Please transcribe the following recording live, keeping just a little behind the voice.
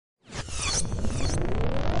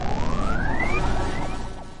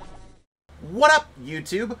What up,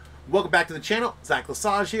 YouTube? Welcome back to the channel. Zach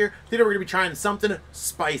Lesage here. Today we're going to be trying something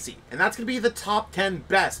spicy, and that's going to be the top 10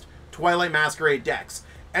 best Twilight Masquerade decks.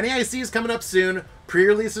 NAIC is coming up soon,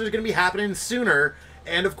 pre-releases are going to be happening sooner,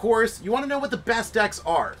 and of course, you want to know what the best decks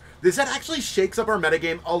are. This set actually shakes up our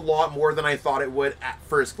metagame a lot more than I thought it would at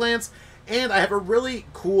first glance, and I have a really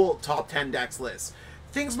cool top 10 decks list.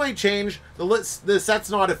 Things might change, the set's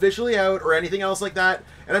not officially out or anything else like that,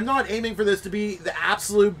 and I'm not aiming for this to be the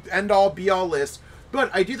absolute end-all be-all list,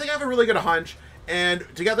 but I do think I have a really good hunch, and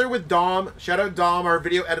together with Dom, shout out Dom, our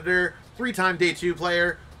video editor, 3-time Day 2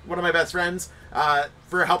 player, one of my best friends,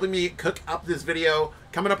 for helping me cook up this video,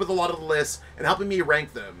 coming up with a lot of the lists, and helping me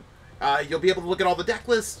rank them. You'll be able to look at all the deck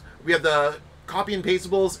lists, we have the copy and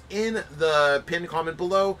pastables in the pinned comment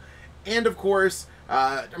below, and of course,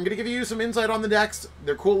 I'm going to give you some insight on the decks.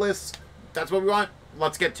 They're cool lists. That's what we want.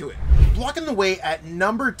 Let's get to it. Blocking the way at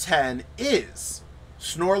number 10 is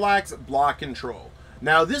Snorlax Block Control.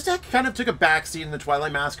 Now, this deck kind of took a backseat in the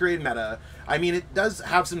Twilight Masquerade meta. I mean, it does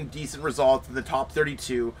have some decent results in the top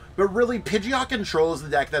 32, but really, Pidgeot Control is the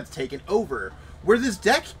deck that's taken over. Where this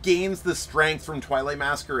deck gains the strength from Twilight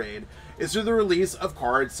Masquerade is through the release of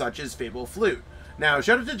cards such as Fable Flute. Now,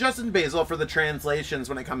 shout out to Justin Basil for the translations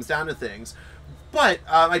when it comes down to things. But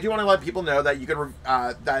I do want to let people know that you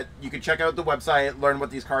could check out the website, learn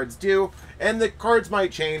what these cards do, and the cards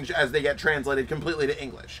might change as they get translated completely to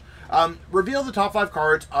English. Reveal the top 5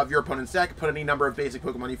 cards of your opponent's deck, put any number of basic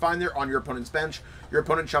Pokemon you find there on your opponent's bench. Your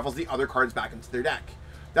opponent shuffles the other cards back into their deck.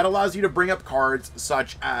 That allows you to bring up cards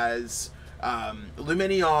such as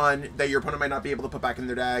Lumineon that your opponent might not be able to put back in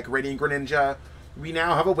their deck, Radiant Greninja. We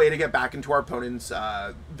now have a way to get back into our opponent's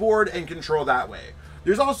board and control that way.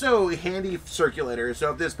 There's also handy circulators, so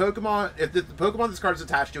if the Pokemon this card is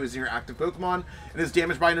attached to is in your active Pokemon and is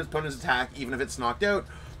damaged by an opponent's attack, even if it's knocked out,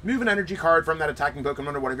 move an energy card from that attacking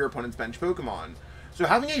Pokemon to one of your opponent's bench Pokemon. So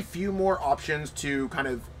having a few more options to kind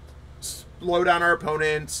of slow down our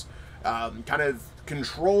opponents, kind of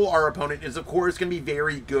control our opponent is of course going to be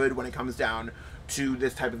very good when it comes down to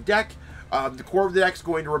this type of deck. The core of the deck is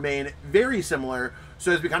going to remain very similar.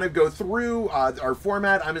 So as we kind of go through our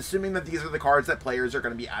format, I'm assuming that these are the cards that players are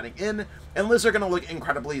going to be adding in, and lists are going to look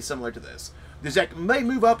incredibly similar to this. This deck may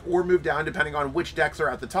move up or move down depending on which decks are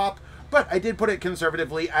at the top, but I did put it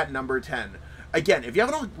conservatively at number 10. Again, if you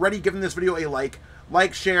haven't already given this video a like,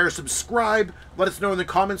 share, subscribe, let us know in the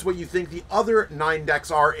comments what you think the other 9 decks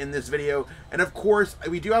are in this video, and of course,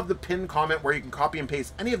 we do have the pinned comment where you can copy and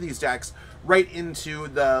paste any of these decks right into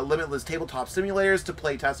the Limitless Tabletop Simulators to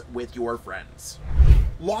playtest with your friends.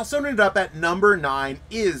 Lost Zone up at number 9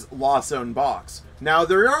 is Lost Zone Box. Now,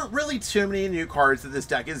 there aren't really too many new cards that this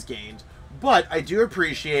deck has gained, but I do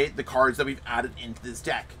appreciate the cards that we've added into this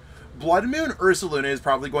deck. Blood Moon Ursaluna is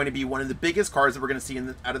probably going to be one of the biggest cards that we're going to see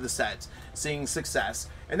out of the set, seeing success,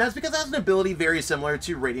 and that's because it has an ability very similar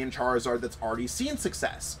to Radiant Charizard that's already seen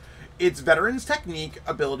success. Its Veteran's Technique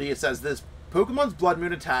ability, it says this Pokemon's Blood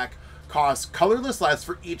Moon attack costs colorless less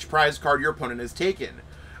for each prize card your opponent has taken.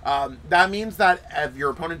 That means that if your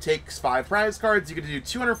opponent takes 5 prize cards, you can do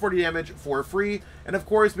 240 damage for free, and of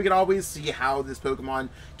course we can always see how this Pokemon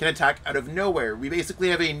can attack out of nowhere. We basically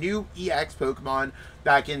have a new EX Pokemon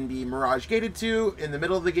that can be Mirage Gated to in the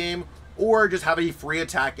middle of the game, or just have a free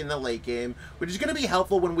attack in the late game, which is going to be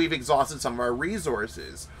helpful when we've exhausted some of our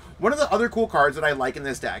resources. One of the other cool cards that I like in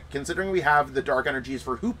this deck, considering we have the Dark Energies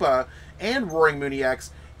for Hoopa and Roaring Moon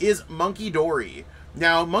EX, is Monkey Dory.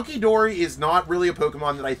 Now, Monkey Dory is not really a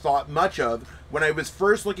Pokemon that I thought much of when I was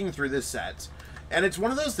first looking through this set. And it's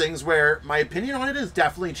one of those things where my opinion on it has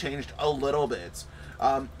definitely changed a little bit.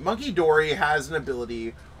 Monkey Dory has an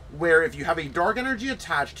ability where if you have a Dark Energy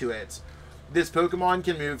attached to it, this Pokemon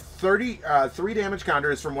can move 3 damage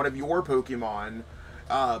counters from one of your Pokemon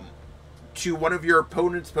to one of your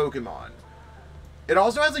opponent's Pokemon. It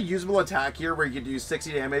also has a usable attack here where you can do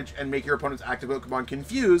 60 damage and make your opponent's active Pokemon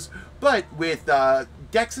confused, but with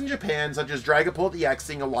decks in Japan, such as Dragapult EX,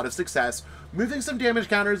 seeing a lot of success, moving some damage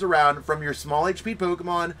counters around from your small HP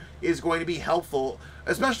Pokemon is going to be helpful,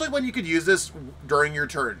 especially when you could use this during your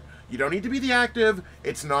turn. You don't need to be the active,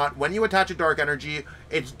 it's not when you attach a Dark Energy,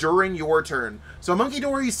 it's during your turn. So Monkey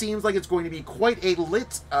Dory seems like it's going to be quite a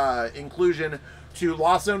lit inclusion to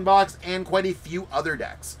Lost Zone Box and quite a few other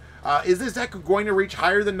decks. Is this deck going to reach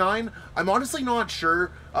higher than 9? I'm honestly not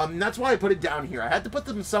sure. That's why I put it down here. I had to put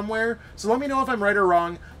them somewhere, so let me know if I'm right or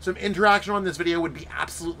wrong. Some interaction on this video would be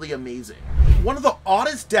absolutely amazing. One of the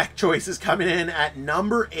oddest deck choices coming in at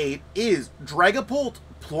number 8 is Dragapult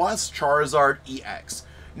plus Charizard EX.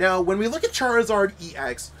 Now, when we look at Charizard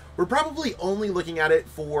EX, we're probably only looking at it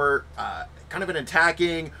for kind of an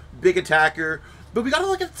attacking, big attacker. But we gotta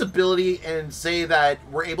look at its ability and say that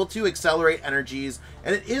we're able to accelerate energies,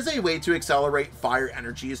 and it is a way to accelerate fire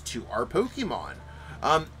energies to our Pokemon.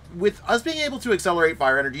 With us being able to accelerate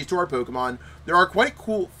fire energies to our Pokemon, there are quite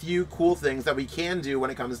a few cool things that we can do when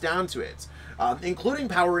it comes down to it, including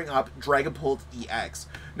powering up Dragapult EX.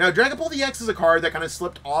 Now, Dragapult EX is a card that kind of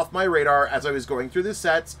slipped off my radar as I was going through this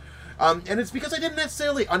set, and it's because I didn't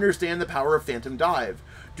necessarily understand the power of Phantom Dive.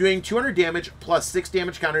 Doing 200 damage plus 6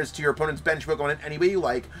 damage counters to your opponent's bench Pokemon in any way you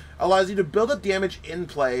like allows you to build up damage in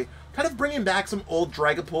play, kind of bringing back some old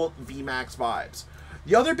Dragapult VMAX vibes.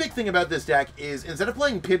 The other big thing about this deck is, instead of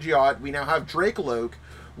playing Pidgeot, we now have Dracoloak,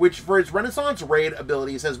 which for its Renaissance Raid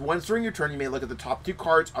ability says once during your turn you may look at the top 2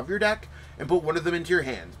 cards of your deck and put one of them into your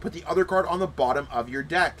hand. Put the other card on the bottom of your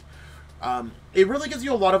deck. It really gives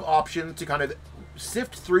you a lot of options to kind of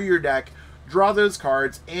sift through your deck, draw those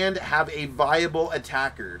cards, and have a viable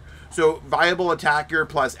attacker. So viable attacker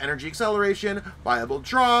plus energy acceleration, viable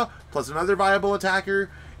draw, plus another viable attacker.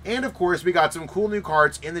 And of course, we got some cool new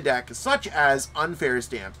cards in the deck, such as Unfair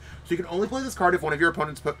Stamp. So you can only play this card if one of your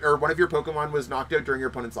opponent's one of your Pokemon was knocked out during your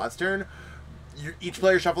opponent's last turn. Each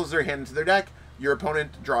player shuffles their hand into their deck. Your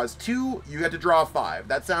opponent draws 2. You get to draw 5.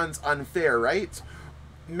 That sounds unfair, right?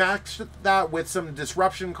 Match that with some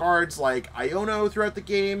disruption cards like Iono throughout the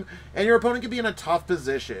game, and your opponent can be in a tough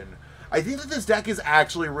position. I think that this deck is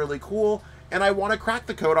actually really cool, and I want to crack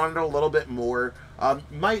the code on it a little bit more.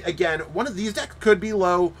 Again, one of these decks could be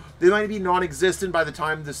low. They might be non-existent by the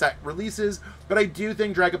time the set releases, but I do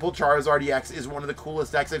think Dragapult Charizard EX is one of the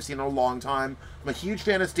coolest decks I've seen in a long time. I'm a huge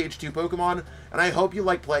fan of Stage 2 Pokemon, and I hope you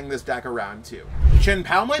like playing this deck around too.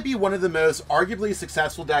 Chien-pao might be one of the most arguably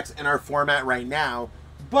successful decks in our format right now,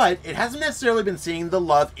 but it hasn't necessarily been seeing the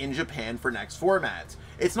love in Japan for next formats.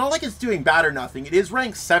 It's not like it's doing bad or nothing. It is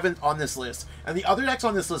ranked 7th on this list, and the other decks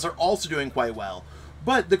on this list are also doing quite well.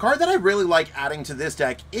 But the card that I really like adding to this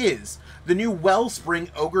deck is the new Wellspring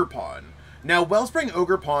Ogerpon. Now, Wellspring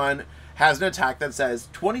Ogerpon has an attack that says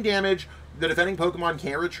 20 damage, the defending Pokemon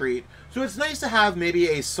can't retreat, so it's nice to have maybe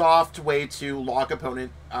a soft way to lock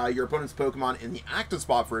your opponent's Pokemon in the active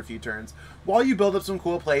spot for a few turns, while you build up some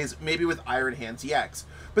cool plays, maybe with Iron Hands EX.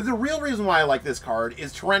 But the real reason why I like this card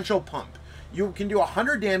is Torrential Pump. You can do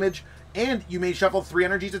 100 damage, and you may shuffle 3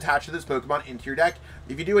 energies attached to this Pokemon into your deck.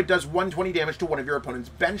 If you do, it does 120 damage to one of your opponent's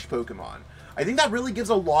bench Pokemon. I think that really gives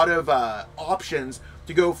a lot of options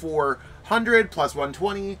to go for 100 plus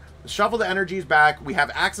 120, shuffle the energies back, we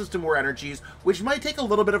have access to more energies, which might take a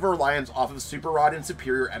little bit of a reliance off of Super Rod and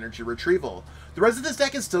Superior Energy Retrieval. The rest of this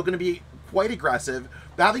deck is still going to be quite aggressive,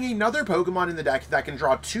 but having another Pokemon in the deck that can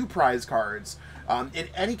draw 2 prize cards in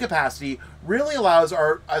any capacity really allows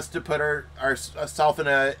us to put ourselves in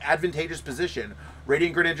an advantageous position.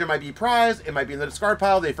 Radiant Greninja might be prized, it might be in the discard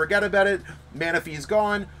pile, they forget about it, Manaphy's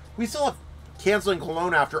gone. We still have Canceling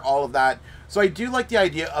Cologne after all of that, so I do like the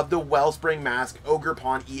idea of the Wellspring Mask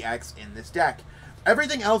Ogerpon EX in this deck.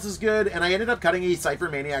 Everything else is good, and I ended up cutting a Cypher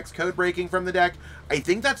Maniacs code breaking from the deck. I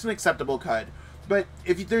think that's an acceptable cut, but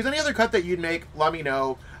if there's any other cut that you'd make, let me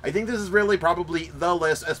know. I think this is really probably the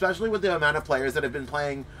list, especially with the amount of players that have been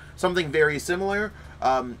playing something very similar.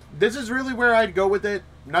 This is really where I'd go with it.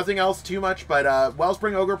 Nothing else too much, but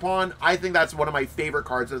Wellspring Ogerpon, I think that's one of my favorite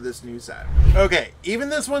cards of this new set. Okay, even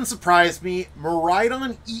this one surprised me.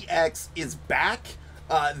 Miraidon EX is back.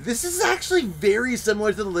 This is actually very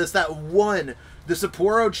similar to the list that won the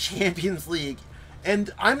Sapporo Champions League,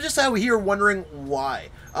 and I'm just out here wondering why.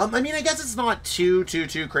 I mean, I guess it's not too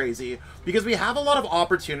crazy, because we have a lot of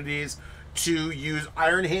opportunities to use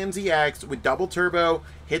Iron Hands EX with double turbo,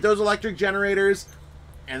 hit those electric generators,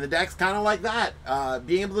 and the deck's kind of like that.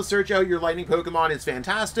 Being able to search out your lightning Pokemon is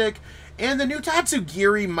fantastic, and the new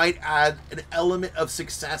Tatsugiri might add an element of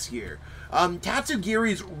success here.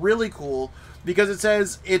 Tatsugiri's really cool because it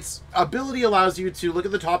says its ability allows you to look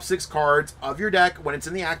at the top 6 cards of your deck when it's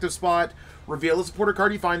in the active spot, reveal a supporter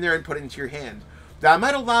card you find there, and put it into your hand. That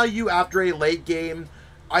might allow you, after a late game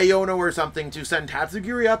Iono or something, to send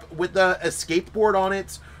Tatsugiri up with the escape board on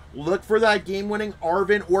it, look for that game-winning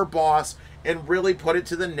Arven or boss, and really put it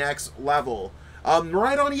to the next level.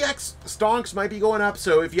 Miraidon EX stonks might be going up,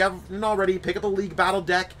 so if you haven't already, pick up a League Battle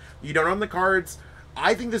deck. You don't own the cards.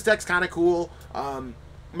 I think this deck's kind of cool.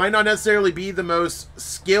 Might not necessarily be the most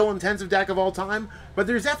skill-intensive deck of all time, but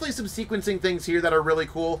there's definitely some sequencing things here that are really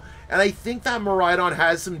cool, and I think that Miraidon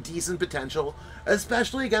has some decent potential,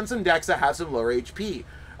 especially against some decks that have some lower HP.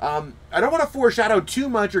 I don't want to foreshadow too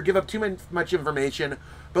much or give up too much information,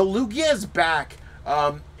 but Lugia is back,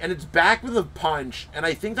 and it's back with a punch, and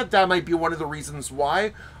I think that might be one of the reasons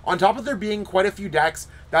why, on top of there being quite a few decks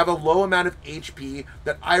that have a low amount of HP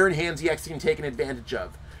that Iron Hands EX can take an advantage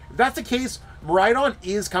of. If that's the case, Miraidon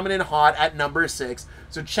is coming in hot at number 6,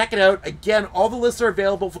 so check it out. Again, all the lists are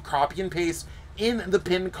available for copy and paste in the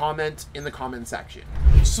pinned comment in the comment section.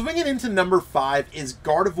 Swinging into number 5 is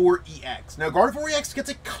Gardevoir EX. Now, Gardevoir EX gets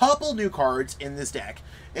a couple new cards in this deck,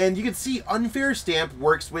 and you can see Unfair Stamp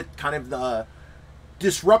works with kind of the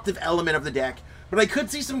disruptive element of the deck, but I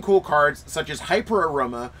could see some cool cards such as Hyper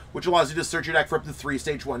Aroma, which allows you to search your deck for up to 3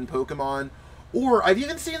 Stage 1 Pokemon, or I've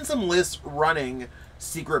even seen some lists running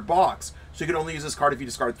Secret Box, so you can only use this card if you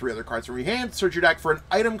discard 3 other cards from your hand, search your deck for an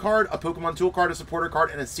item card, a Pokemon tool card, a supporter card,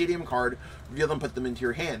 and a stadium card, reveal them, put them into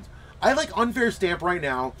your hand. I like Unfair Stamp right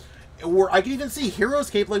now, or I can even see Hero's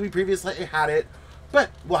Cape like we previously had it, but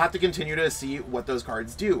we'll have to continue to see what those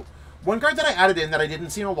cards do. One card that I added in that I didn't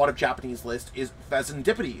see in a lot of Japanese lists is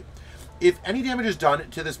Pheasantipity. If any damage is done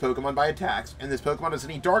to this Pokemon by attacks, and this Pokemon has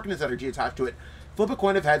any darkness energy attached to it, flip a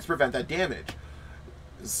coin of heads to prevent that damage.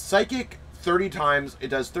 Psychic 30 times, it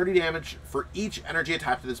does 30 damage for each energy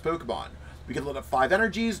attached to this Pokemon. We can load up 5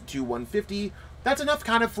 energies to 150. That's enough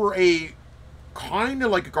kind of for a kind of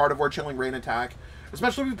like a Gardevoir Chilling Rain attack,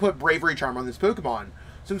 especially if we put Bravery Charm on this Pokemon.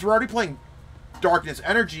 Since we're already playing Darkness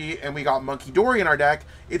Energy and we got Monkey Dory in our deck,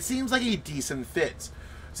 it seems like a decent fit.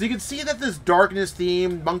 So you can see that this Darkness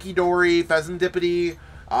theme, Monkey Dory, Pheasantipity,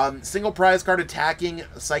 single prize card attacking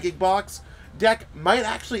Psychic Box deck might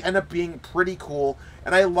actually end up being pretty cool,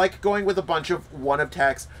 and I like going with a bunch of one of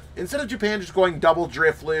techs instead of Japan just going double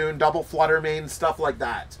Drifloon, double Fluttermane, stuff like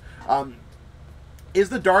that. Is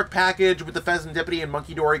the Dark package with the Pheasantipity and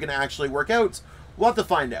Monkey Dory going to actually work out? We'll have to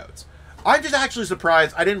find out. I'm just actually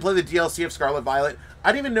surprised I didn't play the DLC of Scarlet Violet.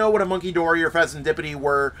 I didn't even know what a Monkey Dory or Pheasantipity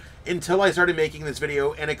were until I started making this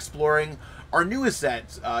video and exploring our newest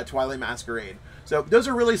set, Twilight Masquerade. So those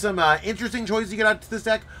are really some interesting choices you get out to this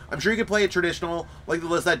deck. I'm sure you could play it traditional, like the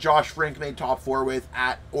list that Josh Frink made top 4 with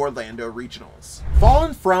at Orlando Regionals.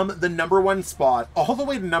 Fallen from the number 1 spot all the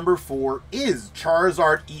way to number 4 is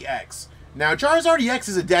Charizard EX. Now, Charizard EX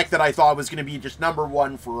is a deck that I thought was going to be just number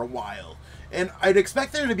 1 for a while. And I'd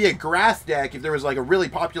expect there to be a grass deck if there was like a really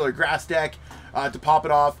popular grass deck to pop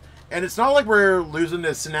it off. And it's not like we're losing to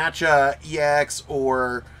Sinatcha EX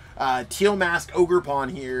or Teal Mask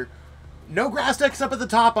Ogerpon here. No grass decks up at the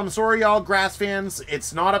top. I'm sorry, y'all grass fans.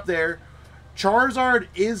 It's not up there. Charizard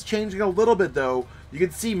is changing a little bit, though. You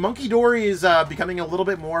can see Monkey Dory is becoming a little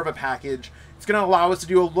bit more of a package. It's going to allow us to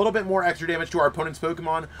do a little bit more extra damage to our opponent's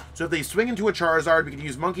Pokemon. So if they swing into a Charizard, we can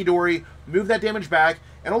use Monkey Dory, move that damage back.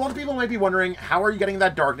 And a lot of people might be wondering, how are you getting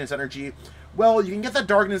that Darkness energy? Well, you can get that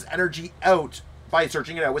Darkness energy out by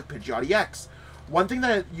searching it out with Pidgeot EX. One thing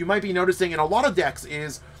that you might be noticing in a lot of decks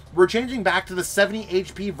is we're changing back to the 70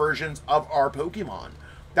 HP versions of our Pokemon.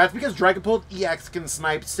 That's because Dragapult EX can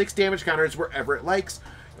snipe 6 damage counters wherever it likes,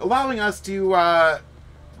 allowing us to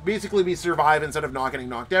basically survive instead of not getting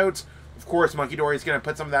knocked out. Of course, Monkey Dory is going to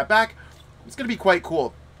put some of that back. It's going to be quite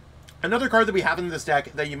cool. Another card that we have in this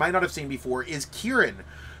deck that you might not have seen before is Kieran.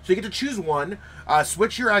 So you get to choose one,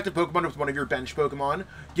 switch your active Pokemon with one of your bench Pokemon,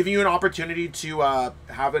 giving you an opportunity to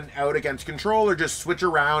have an out against control or just switch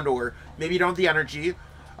around, or maybe you don't have the energy.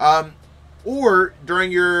 Or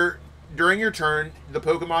during your turn, the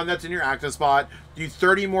Pokemon that's in your active spot do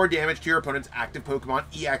 30 more damage to your opponent's active Pokemon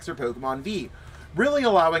EX or Pokemon V, really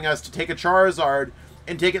allowing us to take a Charizard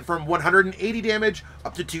and take it from 180 damage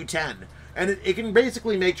up to 210. And it can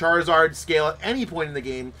basically make Charizard scale at any point in the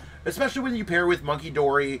game, especially when you pair with Monkey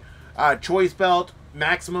Dory, Choice Belt,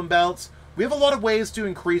 Maximum Belts. We have a lot of ways to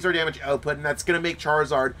increase our damage output, and that's going to make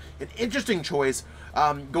Charizard an interesting choice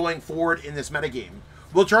going forward in this metagame.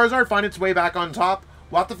 Will Charizard find its way back on top?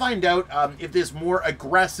 We'll have to find out if this more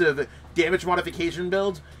aggressive damage modification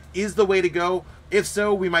build is the way to go. If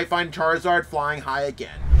so, we might find Charizard flying high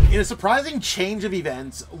again. In a surprising change of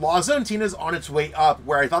events, Lozontina is on its way up,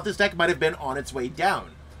 where I thought this deck might have been on its way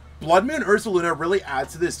down. Blood Moon Ursaluna really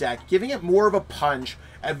adds to this deck, giving it more of a punch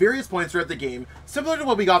at various points throughout the game, similar to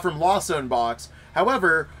what we got from Lost Zone Box.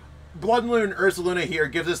 However, Blood Moon Ursaluna here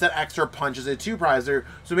gives us that extra punch as a 2-prizer,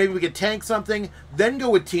 so maybe we could tank something, then go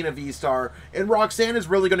with Tina V-Star, and Roxanne is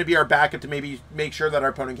really going to be our backup to maybe make sure that our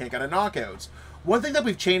opponent can't get a knockout. One thing that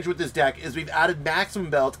we've changed with this deck is we've added Maximum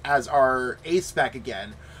Belt as our ace spec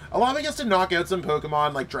again, allowing us to knock out some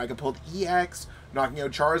Pokemon like Dragapult EX, knocking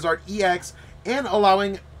out Charizard EX, and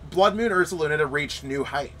allowing Blood Moon Ursaluna to reach new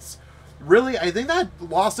heights. Really, I think that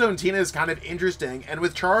Lost Zone Tina is kind of interesting, and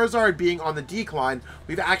with Charizard being on the decline,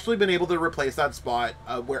 we've actually been able to replace that spot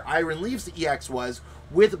where Iron Leaf's EX was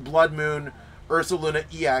with Blood Moon Ursaluna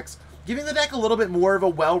EX, giving the deck a little bit more of a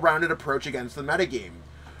well-rounded approach against the metagame.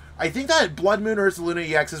 I think that Blood Moon Ursaluna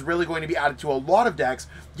EX is really going to be added to a lot of decks,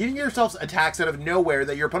 giving yourselves attacks out of nowhere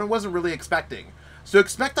that your opponent wasn't really expecting. So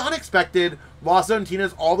expect the unexpected. Lost Zone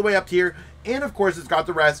Tina's all the way up here. And of course, it's got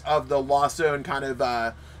the rest of the Lost Zone kind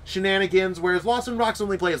of shenanigans, whereas Lost Zone Rocks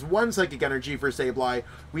only plays 1 Psychic Energy for Sableye.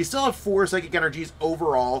 We still have 4 Psychic Energies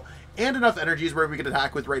overall, and enough energies where we can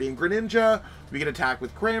attack with Radiant Greninja, we can attack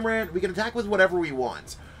with Cramorant, we can attack with whatever we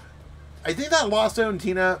want. I think that Lost Zone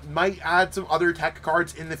Tina might add some other tech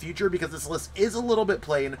cards in the future because this list is a little bit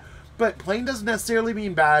plain, but plain doesn't necessarily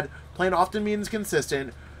mean bad. Plain often means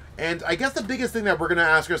consistent. And I guess the biggest thing that we're going to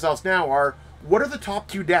ask ourselves now are, what are the top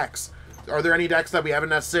 2 decks? Are there any decks that we haven't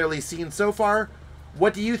necessarily seen so far?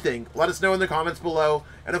 What do you think? Let us know in the comments below.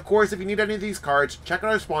 And of course, if you need any of these cards, check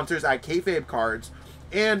out our sponsors at Kayfabe Cards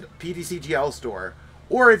and PTCGL Store.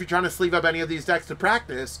 Or if you're trying to sleeve up any of these decks to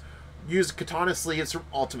practice, use Katana Sleeves from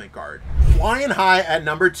Ultimate Guard. Flying high at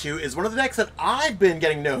number 2 is one of the decks that I've been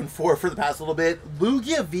getting known for the past little bit,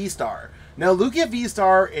 Lugia V-Star. Now, Lugia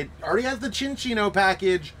V-Star, it already has the Chinchino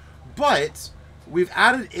package, but we've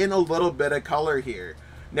added in a little bit of color here.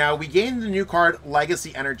 Now, we gained the new card,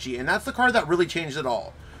 Legacy Energy, and that's the card that really changed it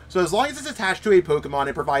all. So as long as it's attached to a Pokemon,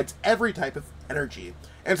 it provides every type of energy.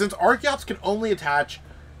 And since Archeops can only attach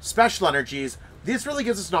special energies, this really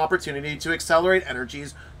gives us an opportunity to accelerate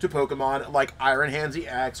energies to Pokemon like Iron Hands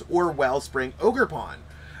EX or Wellspring Ogerpon.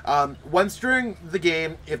 Once during the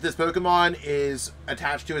game, if this Pokemon is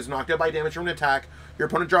attached to, is knocked out by damage from an attack, your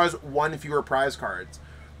opponent draws 1 fewer prize cards.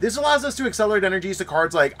 This allows us to accelerate energies to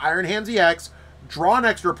cards like Iron Hands EX, draw an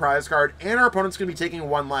extra prize card, and our opponent's going to be taking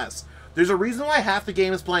 1 less. There's a reason why half the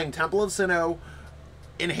game is playing Temple of Sinnoh,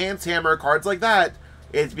 Enhanced Hammer, cards like that.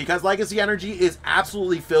 It's because Legacy Energy is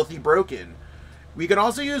absolutely filthy broken. We can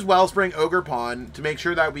also use Wellspring Ogerpon to make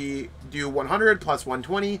sure that we do 100 plus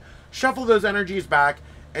 120, shuffle those energies back,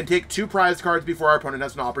 and take 2 prize cards before our opponent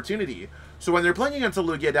has an opportunity. So when they're playing against a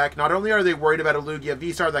Lugia deck, not only are they worried about a Lugia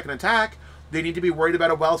V-Star that can attack, they need to be worried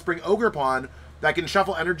about a Wellspring Ogerpon that can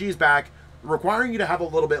shuffle energies back, requiring you to have a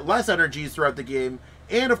little bit less energies throughout the game,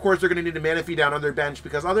 and of course they're going to need a Mana Fee down on their bench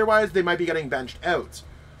because otherwise they might be getting benched out.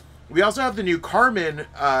 We also have the new Carmen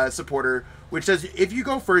supporter, which says if you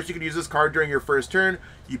go first, you can use this card during your first turn.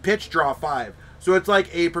 You pitch, draw 5. So it's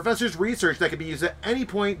like a Professor's Research that can be used at any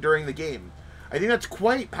point during the game. I think that's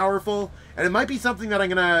quite powerful, and it might be something that I'm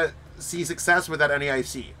going to see success with at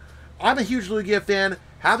NAIC. I'm a huge Lugia fan.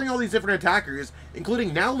 Having all these different attackers,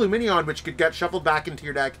 including now Lumineon, which could get shuffled back into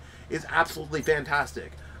your deck, is absolutely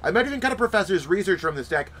fantastic. I might even cut a Professor's Research from this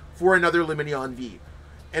deck for another Lumineon V.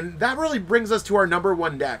 And that really brings us to our number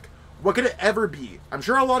 1 deck. What could it ever be? I'm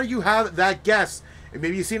sure a lot of you have that guess. And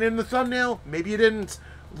maybe you've seen it in the thumbnail, maybe you didn't.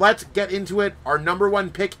 Let's get into it. Our number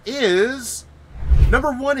 1 pick is...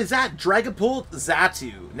 Number 1 is at Dragapult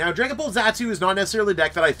Xatu. Now, Dragapult Xatu is not necessarily a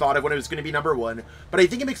deck that I thought of when it was going to be number 1, but I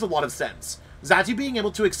think it makes a lot of sense. Xatu being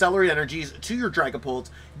able to accelerate energies to your Dragapult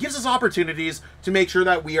gives us opportunities to make sure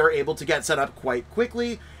that we are able to get set up quite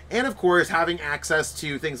quickly, and of course, having access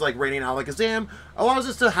to things like Radiant Alakazam allows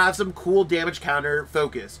us to have some cool damage counter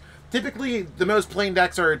focus. Typically, the most plain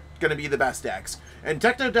decks are going to be the best decks, and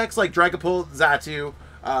Techno decks like Dragapult Xatu,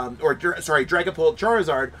 Dragapult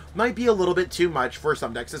Charizard might be a little bit too much for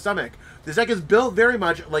some decks to stomach. This deck is built very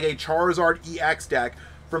much like a Charizard EX deck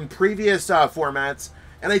from previous formats,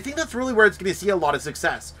 and I think that's really where it's going to see a lot of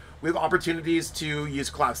success. We have opportunities to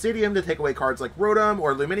use Cloud Stadium to take away cards like Rotom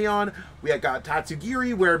or Lumineon. We have got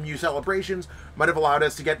Tatsugiri, where Mew Celebrations might have allowed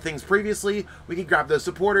us to get things previously. We can grab those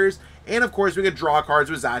supporters, and of course we could draw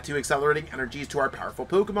cards with Xatu, accelerating energies to our powerful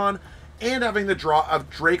Pokemon, and having the draw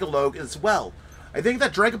of Dracologue as well. I think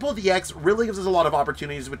that Dragapult EX really gives us a lot of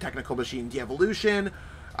opportunities with Technical Machine De-Evolution,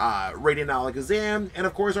 Radiant Alakazam, and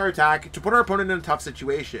of course our attack to put our opponent in a tough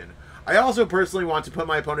situation. I also personally want to put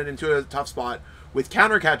my opponent into a tough spot with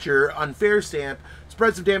Counter Catcher, Unfair Stamp,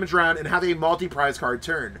 spread some damage around, and have a multi-prize card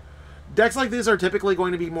turn. Decks like this are typically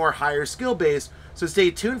going to be more higher skill based, so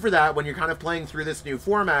stay tuned for that when you're kind of playing through this new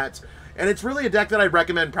format, and it's really a deck that I'd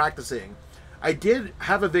recommend practicing. I did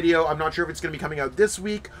have a video, I'm not sure if it's going to be coming out this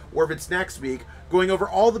week or if it's next week, going over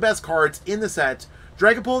all the best cards in the set.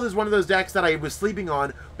 Dragapult is one of those decks that I was sleeping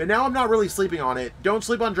on, but now I'm not really sleeping on it. Don't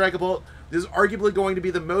sleep on Dragapult. This is arguably going to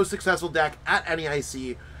be the most successful deck at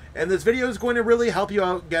NAIC, and this video is going to really help you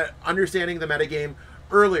out get understanding the metagame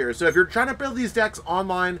earlier. So if you're trying to build these decks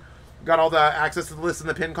online, got all the access to the list in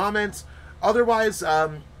the pinned comments. Otherwise,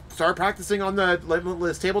 start practicing on the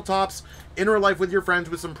Limitless tabletops, in real life with your friends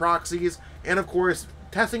with some proxies, and of course,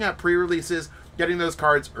 testing out pre-releases, getting those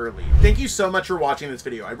cards early. Thank you so much for watching this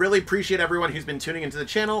video. I really appreciate everyone who's been tuning into the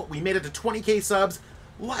channel. We made it to 20K subs.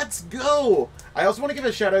 Let's go! I also want to give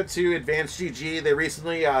a shout out to Advanced GG. They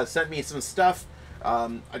recently sent me some stuff.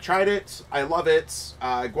 I tried it. I love it.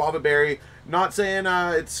 Guava Berry. Not saying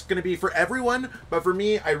it's going to be for everyone, but for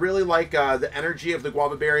me, I really like the energy of the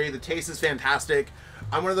guava berry. The taste is fantastic.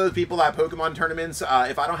 I'm one of those people at Pokemon tournaments,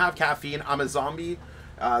 if I don't have caffeine, I'm a zombie.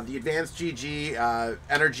 The advanced GG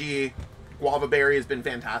energy guava berry has been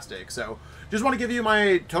fantastic. So just want to give you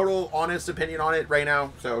my total honest opinion on it right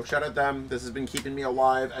now. So shout out them. This has been keeping me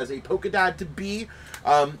alive as a Pokedad to be.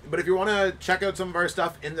 But if you want to check out some of our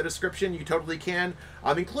stuff in the description, you totally can.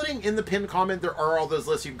 Including in the pinned comment, there are all those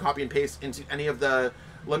lists you can copy and paste into any of the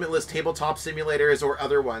Limitless tabletop simulators or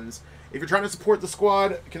other ones. If you're trying to support the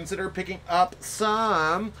squad, consider picking up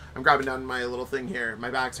some... I'm grabbing down my little thing here. My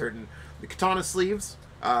back's hurting. The katana sleeves.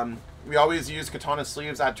 We always use katana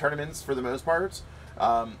sleeves at tournaments for the most part.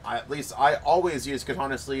 At least I always use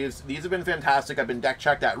katana sleeves. These have been fantastic. I've been deck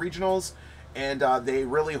checked at regionals, and they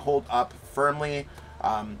really hold up firmly.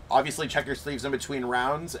 Obviously, check your sleeves in between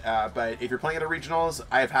rounds, but if you're playing at a regionals,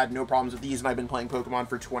 I have had no problems with these, and I've been playing Pokemon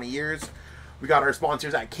for 20 years. We got our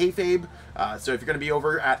sponsors at Kayfabe, so if you're going to be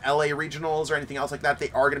over at LA regionals or anything else like that,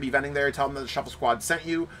 they are going to be vending there. Tell them that the Shuffle Squad sent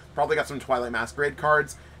you. Probably got some Twilight Masquerade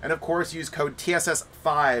cards. And of course, use code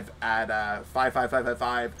TSS5 at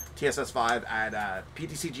 55555 TSS5 at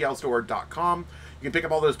ptcglstore.com. You can pick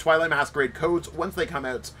up all those Twilight Masquerade codes once they come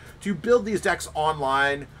out to build these decks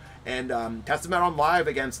online and test them out on live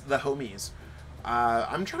against the homies.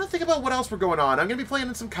 I'm trying to think about what else we're going on. I'm going to be playing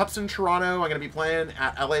in some cups in Toronto. I'm going to be playing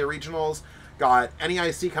at LA regionals. Got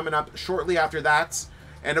NAIC coming up shortly after that.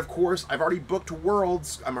 And of course, I've already booked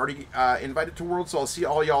Worlds. I'm already invited to Worlds, so I'll see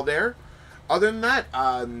all y'all there. Other than that,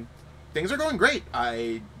 things are going great.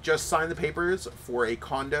 I just signed the papers for a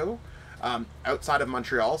condo outside of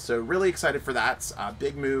Montreal, so really excited for that.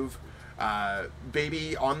 Big move.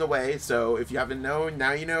 Baby on the way, so if you haven't known,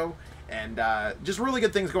 now you know. And just really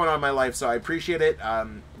good things going on in my life, so I appreciate it.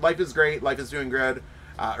 Life is great. Life is doing good.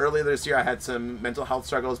 Earlier this year, I had some mental health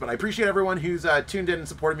struggles, but I appreciate everyone who's tuned in and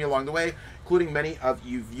supported me along the way, including many of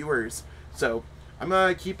you viewers. So I'm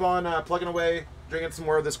going to keep on plugging away, drinking some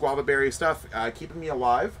more of this guava berry stuff, keeping me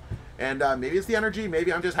alive. And maybe it's the energy,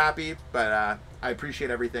 maybe I'm just happy, but I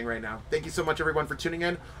appreciate everything right now. Thank you so much, everyone, for tuning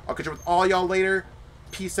in. I'll catch up with all y'all later.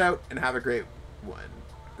 Peace out, and have a great one.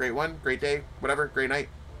 Great day, whatever, great night.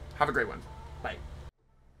 Have a great one. Bye.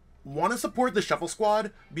 Want to support the Shuffle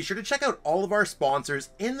Squad? Be sure to check out all of our sponsors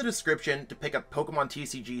in the description to pick up Pokemon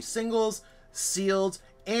TCG singles, sealed,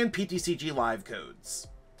 and PTCG live codes.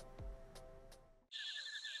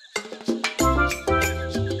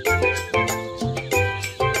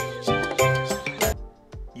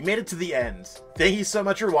 You made it to the end. Thank you so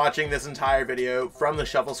much for watching this entire video from the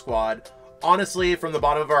Shuffle Squad. Honestly, from the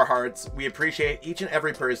bottom of our hearts, we appreciate each and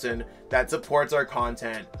every person that supports our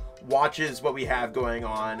content, watches what we have going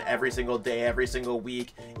on every single day, every single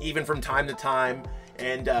week, even from time to time,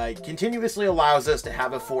 and continuously allows us to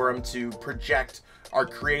have a forum to project our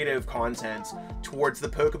creative content towards the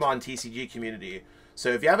Pokemon TCG community. So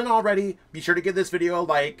if you haven't already, be sure to give this video a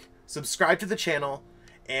like, subscribe to the channel,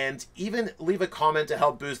 and even leave a comment to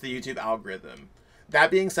help boost the YouTube algorithm. That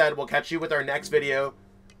being said, we'll catch you with our next video.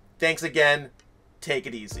 Thanks again. Take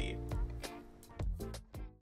it easy.